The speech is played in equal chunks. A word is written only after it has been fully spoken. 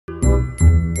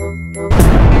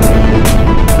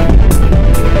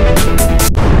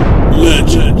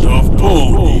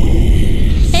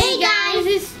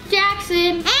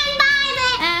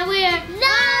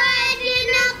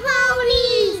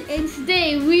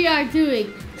we are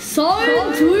doing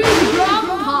Science with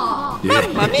Grandpa.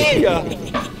 Mamma mia!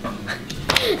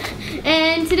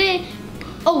 And today,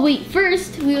 oh wait,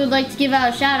 first we would like to give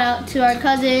out a shout out to our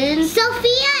cousins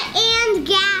Sophia and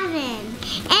Gavin.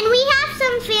 And we have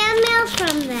some fan mail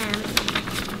from them.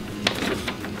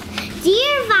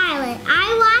 Dear Violet,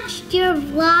 I watched your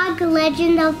vlog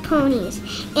Legend of Ponies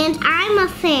and I'm a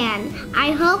fan.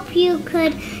 I hope you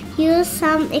could use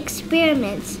some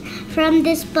experiments from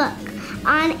this book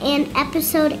on an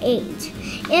episode 8.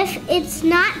 If it's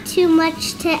not too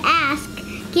much to ask,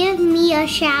 give me a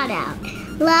shout out.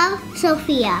 Love,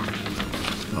 Sophia.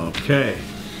 Okay.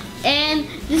 And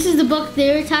this is the book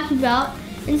they were talking about.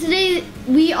 And today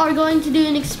we are going to do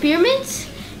an experiment.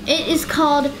 It is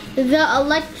called the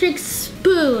electric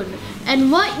spoon.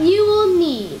 And what you will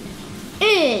need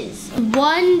is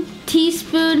 1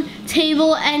 teaspoon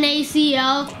table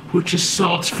NaCl, which is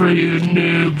salt for you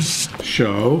noobs.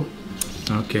 Show.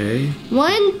 Okay.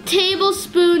 1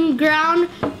 tablespoon ground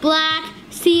black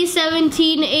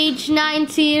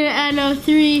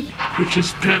C17H19NO3, which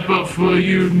is pepper for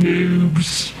you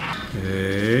noobs.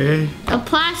 Okay. a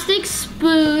plastic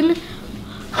spoon,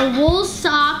 a wool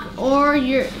sock, or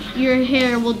your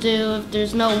hair will do if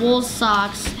there's no wool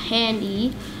socks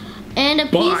handy, and a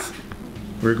But piece.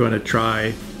 we're going to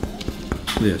try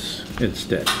this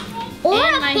instead. Or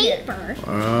And a my hair. paper.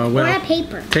 Well, Or a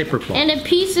paper. paper cloth. And a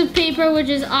piece of paper, which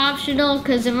is optional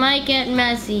because it might get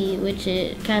messy, which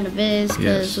it kind of is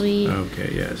because Yes.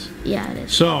 Okay, yes. yeah, it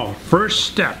is. So, first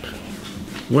step.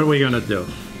 What are we going to do?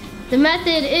 The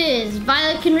method is,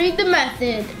 Violet can read the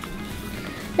method.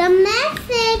 The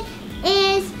method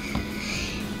is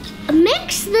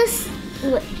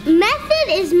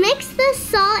mix the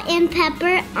salt and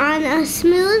pepper on a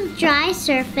smooth, dry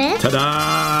surface.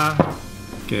 Ta-da!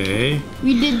 Okay.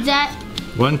 We did that.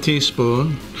 1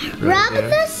 teaspoon. right Rub there.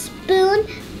 the spoon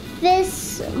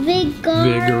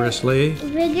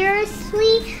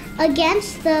vigorously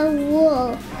against the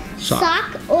wool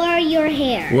sock or your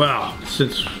hair. Well,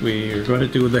 since we are going to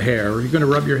do the hair, are you going to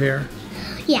rub your hair?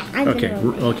 Yeah, I'm Okay, gonna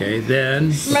rub it. okay,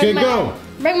 then. Okay, go.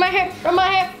 Bring my hair, rub my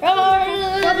hair, Rub my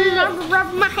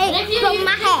hair, If you- rub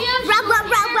my if you hair. have Rub, rub,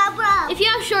 rub, rub, rub. If you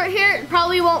have short hair, it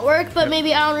probably won't work, but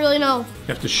maybe I don't really know.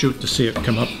 You have to shoot to see it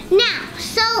come up.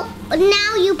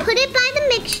 Now you put it by the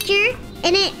mixture,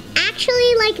 and it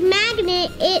actually, like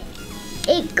magnet, it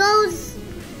goes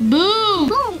Boom!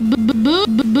 boom,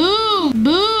 Boom! Boom!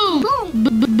 Boom!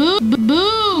 boom.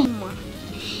 Boom!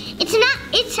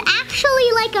 It's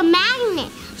actually like a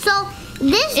magnet. So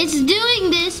this It's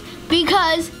doing this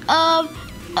because of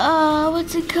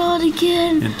what's it called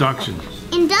again? Induction.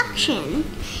 induction.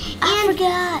 I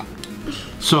forgot.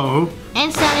 So,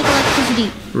 And static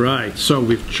electricity. right, so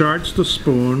we've charged the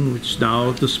spoon, which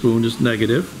now the spoon is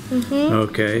negative.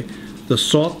 Okay. The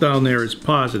salt down there is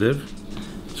positive.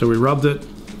 So we rubbed it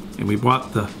and we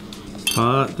brought the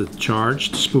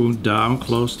charged spoon down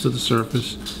close to the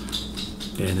surface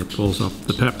and it pulls up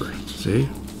the pepper. See?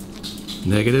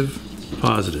 Negative,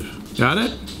 positive. Got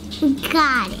it?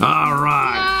 Got it. All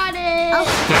right. Got it.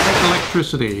 Static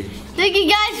electricity. Thank you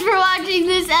guys for watching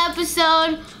this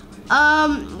episode.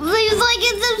 Please like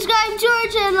and subscribe to our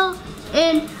channel.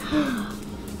 And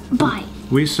bye.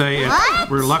 We say if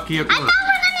we're lucky it I thought works. we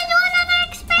were gonna do another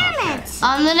experiment.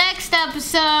 On the next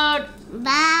episode.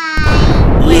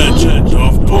 Bye. Legend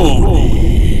of Ponies.